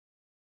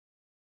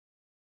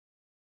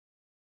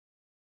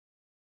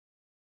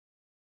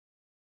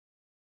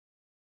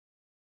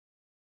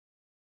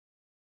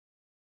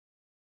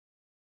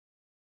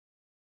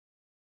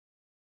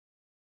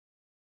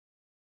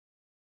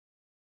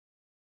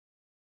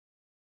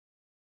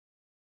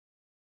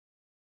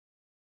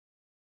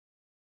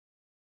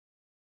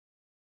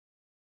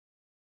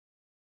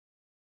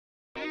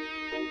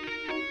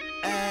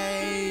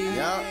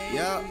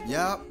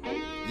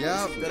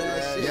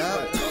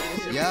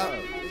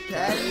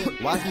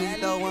Watch me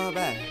throw one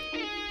back.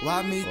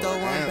 Watch me throw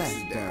one back.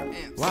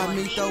 Watch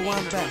me throw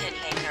one back.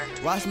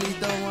 Watch me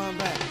throw one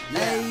back.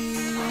 Hey,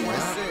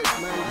 that's it,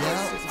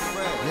 man. Super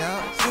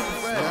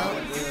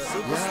fresh.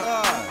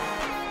 Superstar.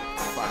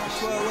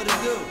 What it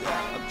do?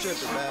 I'm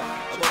tripping, man.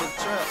 I'm on the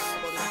trip.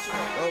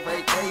 Go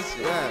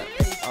vacation.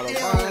 Yeah. On a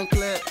fun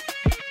clip.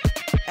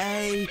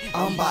 Hey,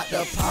 I'm about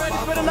to pop ready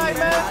for the night,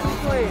 man?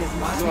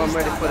 I'm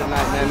ready for the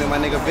night, man. Me and my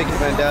nigga Vickey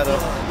Vendetta.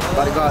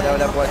 About to go out there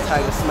with that boy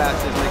Tyga, smash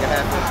this nigga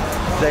happen.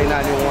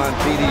 J91,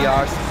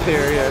 BDR,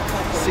 Superior,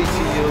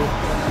 CTU,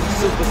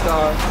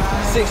 Superstar,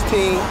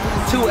 16,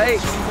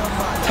 2-8,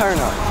 turn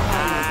up.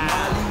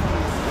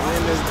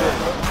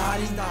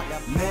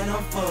 Man,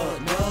 I'm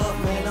fucked up,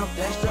 man, I'm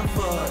extra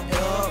fucked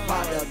up.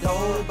 About to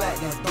go back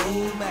this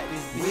boom back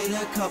this with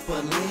a couple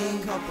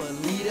lean,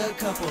 need a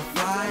couple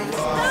fries.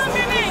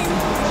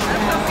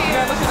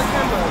 Yeah, look at the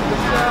camera.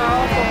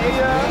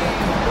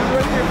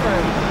 Where's your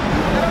friend?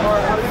 Or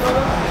how do you know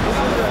that?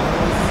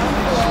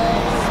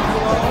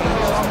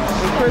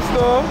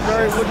 Crystal,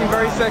 looking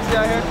very sexy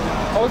out here.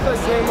 Also,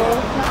 J-Mo.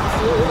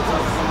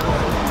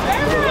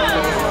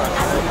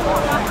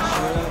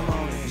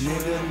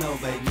 Nigga, no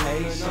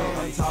vacation.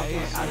 I'm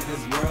talking out of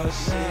this world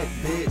shit,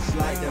 bitch,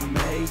 like the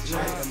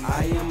Matrix.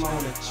 I am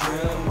on a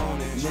trip,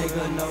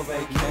 nigga, no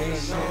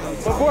vacation.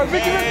 My boy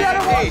Vickey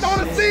Vendetta walked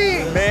on the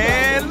scene.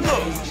 Man,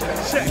 look,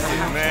 check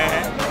it,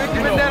 man. Vickey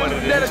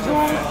Vendetta,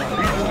 goon.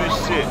 We do this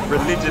shit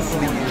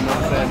religiously, you know what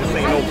I'm saying? This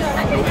ain't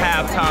no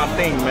halftime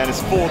thing, man.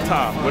 It's full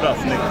time with us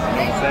niggas, you know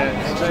what I'm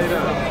saying? Straight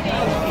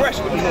up. Fresh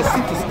with the little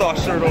superstar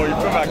shirt on, you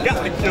feel me? I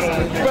got to get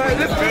on it. But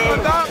this is the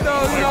dog,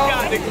 though, you know. I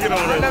got to get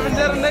on it.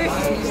 Vendetta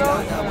Nation, you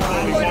know.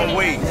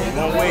 Only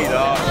one way,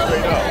 dog.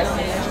 Straight up.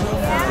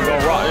 We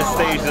gonna rock this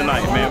stage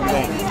tonight, man. We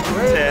gonna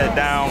tear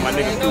down my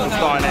nigga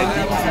Superstar in that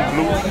deep sea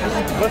blue.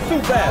 But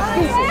too bad,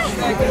 Super.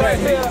 Right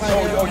here. Oh,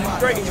 you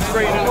straight in the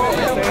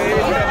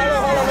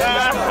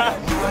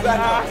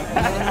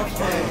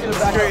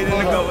Straight in the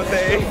cover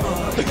thing.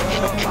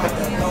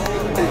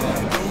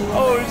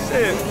 Oh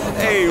shit.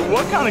 Hey,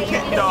 what kind of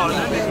cat dog is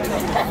this?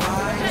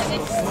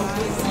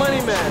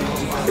 Money man.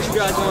 What you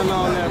got going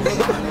on there, bro?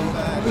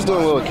 Just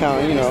doing a little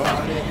accounting, you know.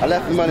 I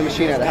left the money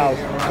machine at the house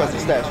because the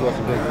stacks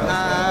wasn't big enough.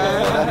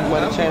 I left the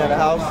money chain at the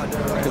house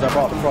because I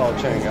brought the frog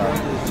chain out.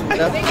 I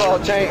left the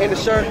frog chain in the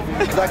shirt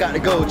because I got the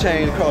gold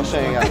chain, the cross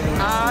chain out.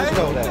 Just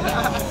know that.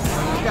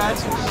 Got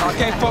you. I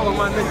can't fuck with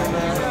my niggas,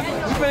 man.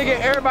 We finna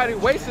get everybody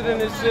wasted in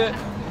this shit,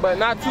 but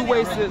not too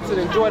wasted to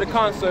enjoy the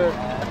concert.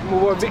 My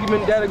boy Vickey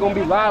Vendetta gonna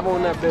be live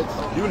on that bitch.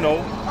 You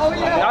know. Oh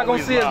yeah. Y'all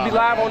gonna see us be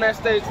live on that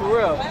stage for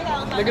real.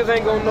 Niggas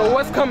ain't gonna know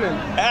what's coming.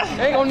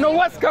 Ain't gonna know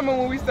what's coming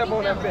when we step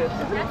on that bitch.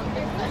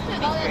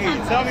 Hey,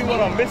 tell me what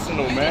I'm missing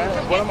though, man.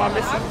 What am I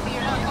missing?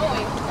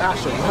 I'll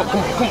show you. Come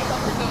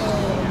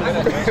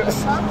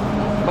on.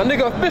 My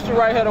nigga official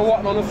right here that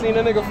walked on the scene.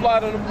 That nigga fly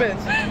on the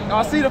bench.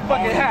 I see the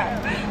fucking hat.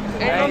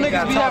 Ain't no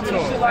niggas be having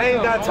shit like that. I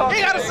ain't gotta talk.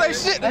 Ain't gotta say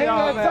shit to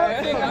y'all,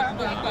 man.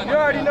 You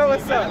already know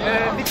what's up,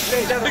 man.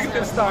 Niggas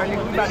been starting.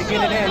 Nigga, we about to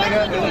get it in,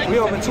 nigga. We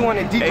over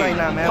 200 deep right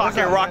now, man.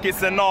 Pocket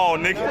rockets and all,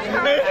 nigga.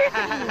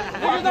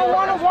 Niggas don't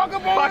wanna walk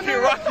up on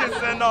pocket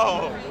rockets and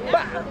all.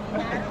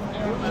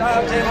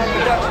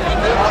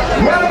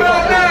 Right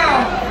about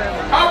now,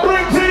 I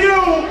bring to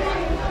you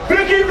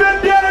Vickey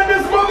Vendetta,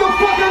 this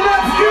motherfucker.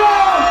 Let's go!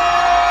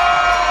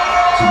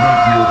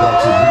 Tonight you're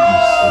about to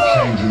witness a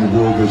change in the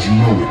world as you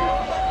know it.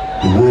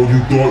 The world you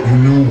thought you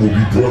knew will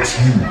be brought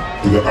to you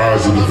through the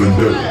eyes of the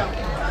Vendetta.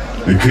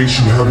 In case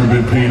you haven't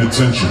been paying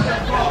attention,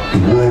 the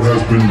world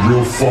has been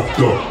real fucked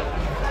up.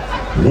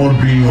 One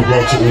being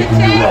about to open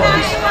your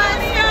eyes.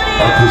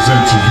 I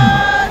present to you,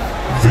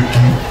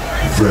 Vickey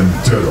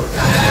Vendetta.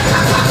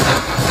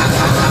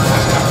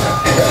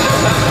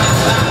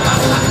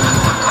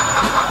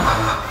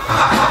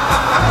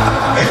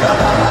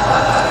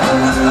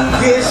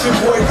 Yeah, it's your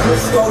boy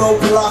Crystal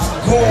Block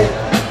Gold,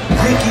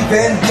 Vickey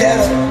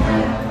Vendetta.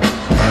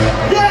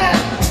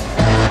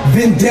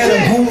 Vendetta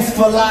goons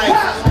for life.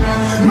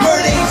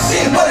 Murder ain't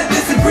shit but a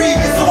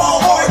disagreement, so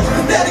I'll argue.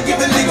 That'll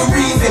give a nigga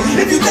reason.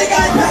 If you think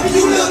I ain't happy,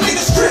 you little nigga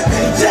stripping.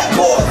 Jack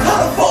boys,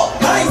 how the fuck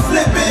I ain't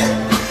slipping?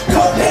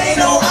 Cocaine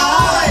on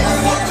ice,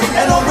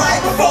 and I'm right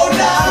before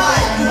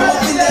night.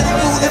 Mostly let it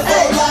do the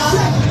fake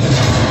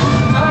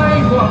lie. I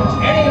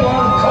want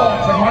anyone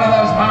caught with one of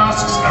those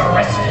masks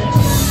arrested.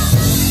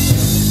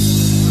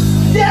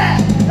 Yeah!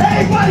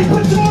 Everybody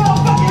put your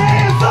motherfucking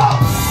hands up!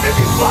 If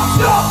you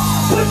fucked up,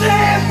 put your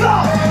hands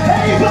up!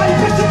 Everybody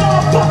put your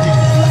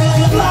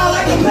motherfucking fly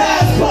like a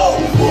passport.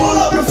 Pull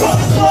up in front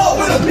of the floor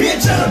with a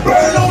bitch and a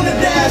bird on the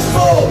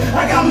dashboard.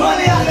 I got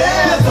money out the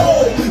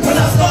asshole. When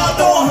I start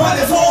throwing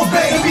hundreds, hoes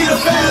begging me to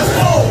fast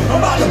forward.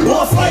 I'm about to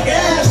bust like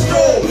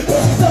Astro.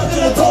 Push up to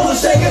the toes and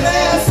shake an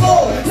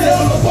asshole. Tell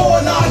them before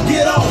and I'll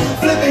get off.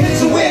 Flip and hit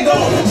your window.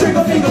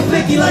 Trigger finger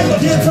flicky like a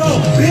guitar.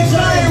 Bitch,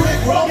 I ain't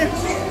Rick Rogan.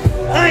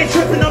 I ain't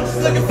tripping, I'm just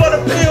looking for the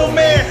pill,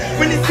 man.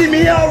 When you see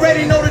me, you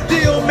already know the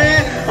deal,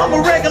 man. I'm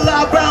a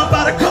regular bound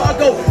by the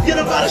cargo, get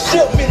up by the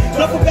shipment.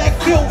 Duffel back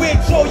filled with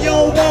Joe, you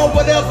don't want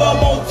whatever I'm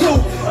on too.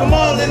 I'm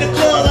all in the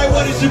club like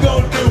what is you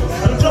gonna do?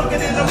 I'm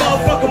drunken in the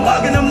motherfucker,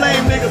 mugging them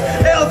lame niggas.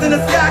 L's in the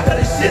sky, cause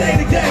this shit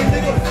ain't a game,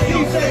 nigga.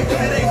 DJ,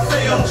 cause they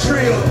say I'm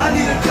trill. I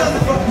need a cousin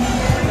for.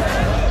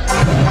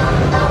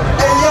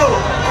 Hey yo,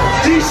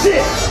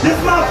 G-shit, this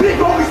my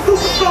big homie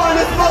superstar in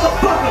this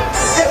motherfucker.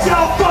 If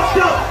y'all fucked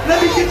up,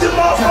 let me get your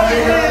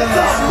motherfucking hands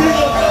up,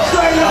 nigga.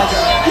 Straight up,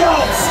 yo.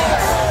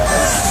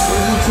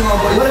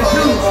 What it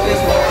do?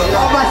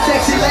 All my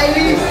sexy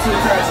ladies.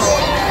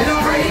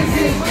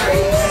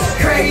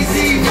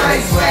 Crazy, my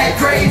swag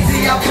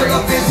crazy. I bring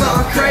up this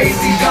on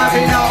crazy,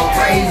 driving all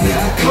crazy.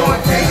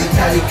 Going crazy,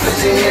 tell you put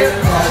your hair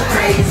on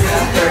crazy.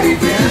 30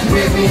 bitches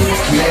with me,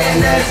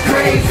 man, that's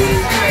crazy.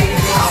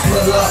 I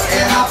pull up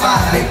and hop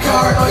out the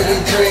car on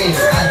your dreams.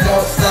 I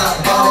don't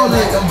stop ballin'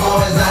 like them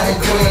boys out in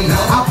Queens.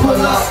 I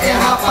pull up and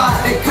hop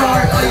out the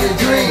car on your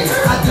dreams.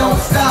 I don't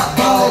stop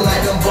ballin'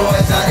 like them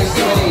boys out in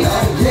Queens.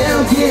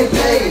 Yeah, I'm getting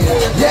paid.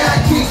 Yeah,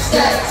 I keep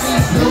stacks.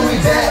 Louis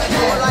back,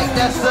 more like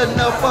that's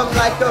enough. I'm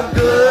like I'm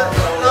good.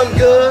 I'm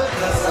good.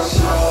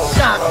 Shot,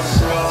 shot,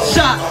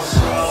 shot,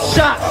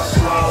 shot,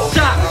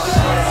 shot,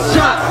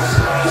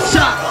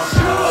 shot,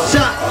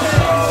 shot.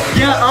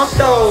 Yeah, I'm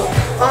so,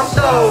 I'm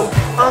so,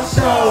 I'm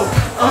so,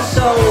 I'm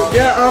so.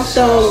 Yeah, I'm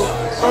so,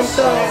 I'm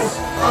so,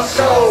 I'm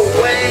so.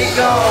 Where you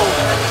go?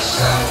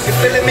 You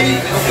feeling me?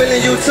 I'm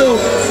feeling you too.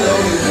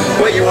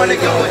 Where you wanna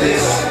go with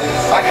this?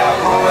 I got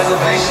more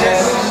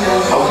reservations.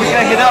 Oh, we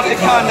gonna hit up the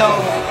condo.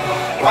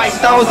 White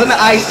stones in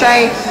the ice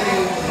chain.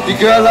 The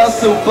girl loves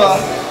Supa.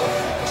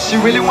 She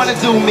really wanna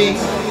do me.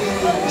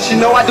 She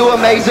know I do a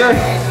major.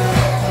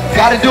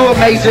 Gotta do a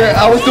major.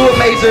 Always do a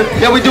major.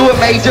 Yeah, we do a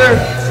major.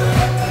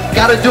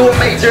 Gotta do a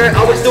major.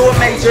 Always do a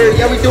major.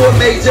 Yeah, we do a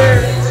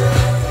major.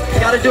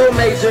 Gotta do a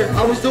major.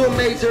 Always do a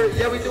major.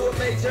 Yeah, we do a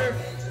major.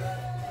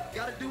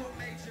 Gotta do a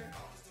major.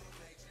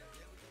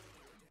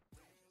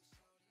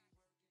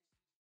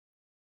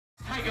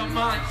 Tyga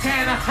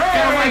Montana, got a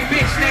white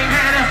bitch named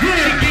Hannah. She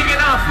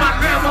gigging off my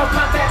grandma,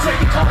 pop that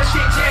turkey, call my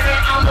shit Janet.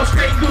 I'm on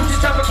straight Gucci,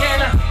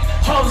 Tropicana.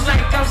 Hoes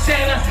like I'm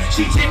Santa.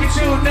 She Jimmy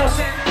Choo, no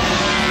Santa.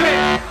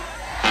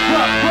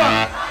 Rock.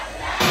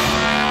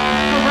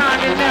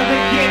 Around and never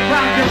get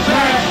rocked and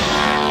back.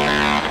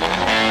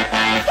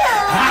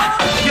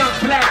 Young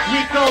black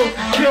Rico,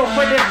 kill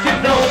for the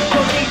Tito,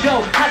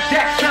 Tornado, hot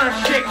Jackson,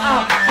 shake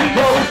up, we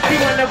go. You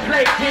wanna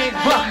play King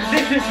Buck,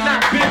 this is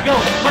not bingo.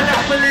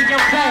 Monopoly, I'm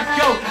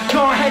Pasco,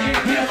 go ahead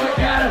and deal with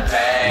that.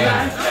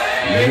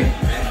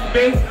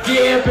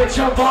 Yeah, bitch,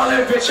 I'm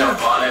ballin', bitch, your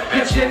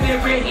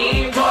nigga, he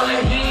ain't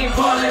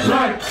ballin'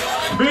 like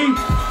me.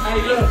 Hey,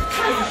 look,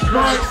 nigga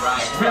strike,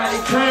 rally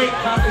tank,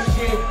 pop the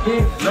shit,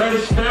 let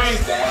it stay,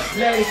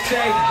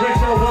 drink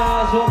some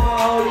wines on my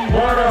holy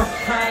water.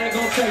 I ain't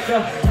gon' take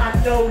her, I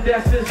know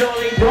that's his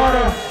only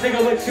daughter. Nigga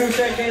with 2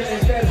 seconds,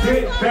 it's that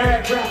big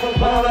bag, rapper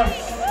baller.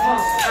 I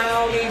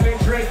don't even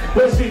drink,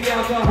 pussy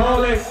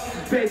alcoholic.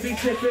 Baby,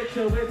 sip it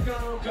till it's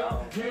gon'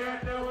 go, yeah,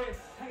 I know it.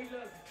 Hey,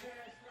 look,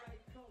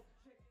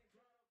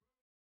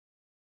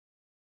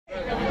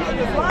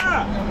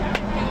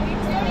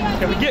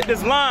 Can we get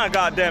this line,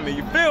 goddammit?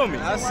 You feel me?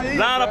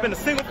 Line up in a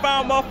single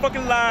file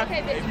motherfucking line.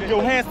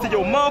 Your hands to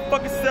your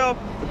motherfucking self.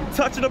 You'll be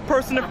touching the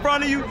person in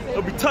front of you.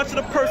 You'll be touching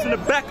the person in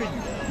the back of you.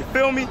 You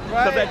feel me?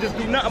 Because that just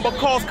do nothing but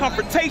cause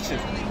confrontations.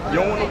 You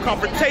don't want no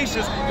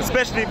confrontations,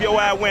 especially if your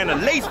ass wearing a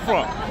lace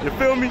front. You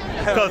feel me?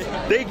 Because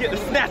they get to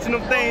snatching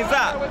them things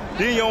out.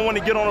 Then you don't want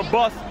to get on a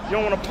bus. You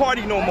don't want to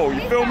party no more.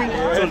 You feel me?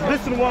 So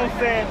listen to what I'm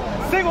saying.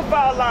 Single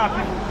file line,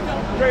 people.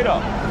 Straight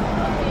up.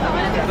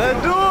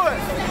 Let's do it.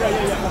 Hey,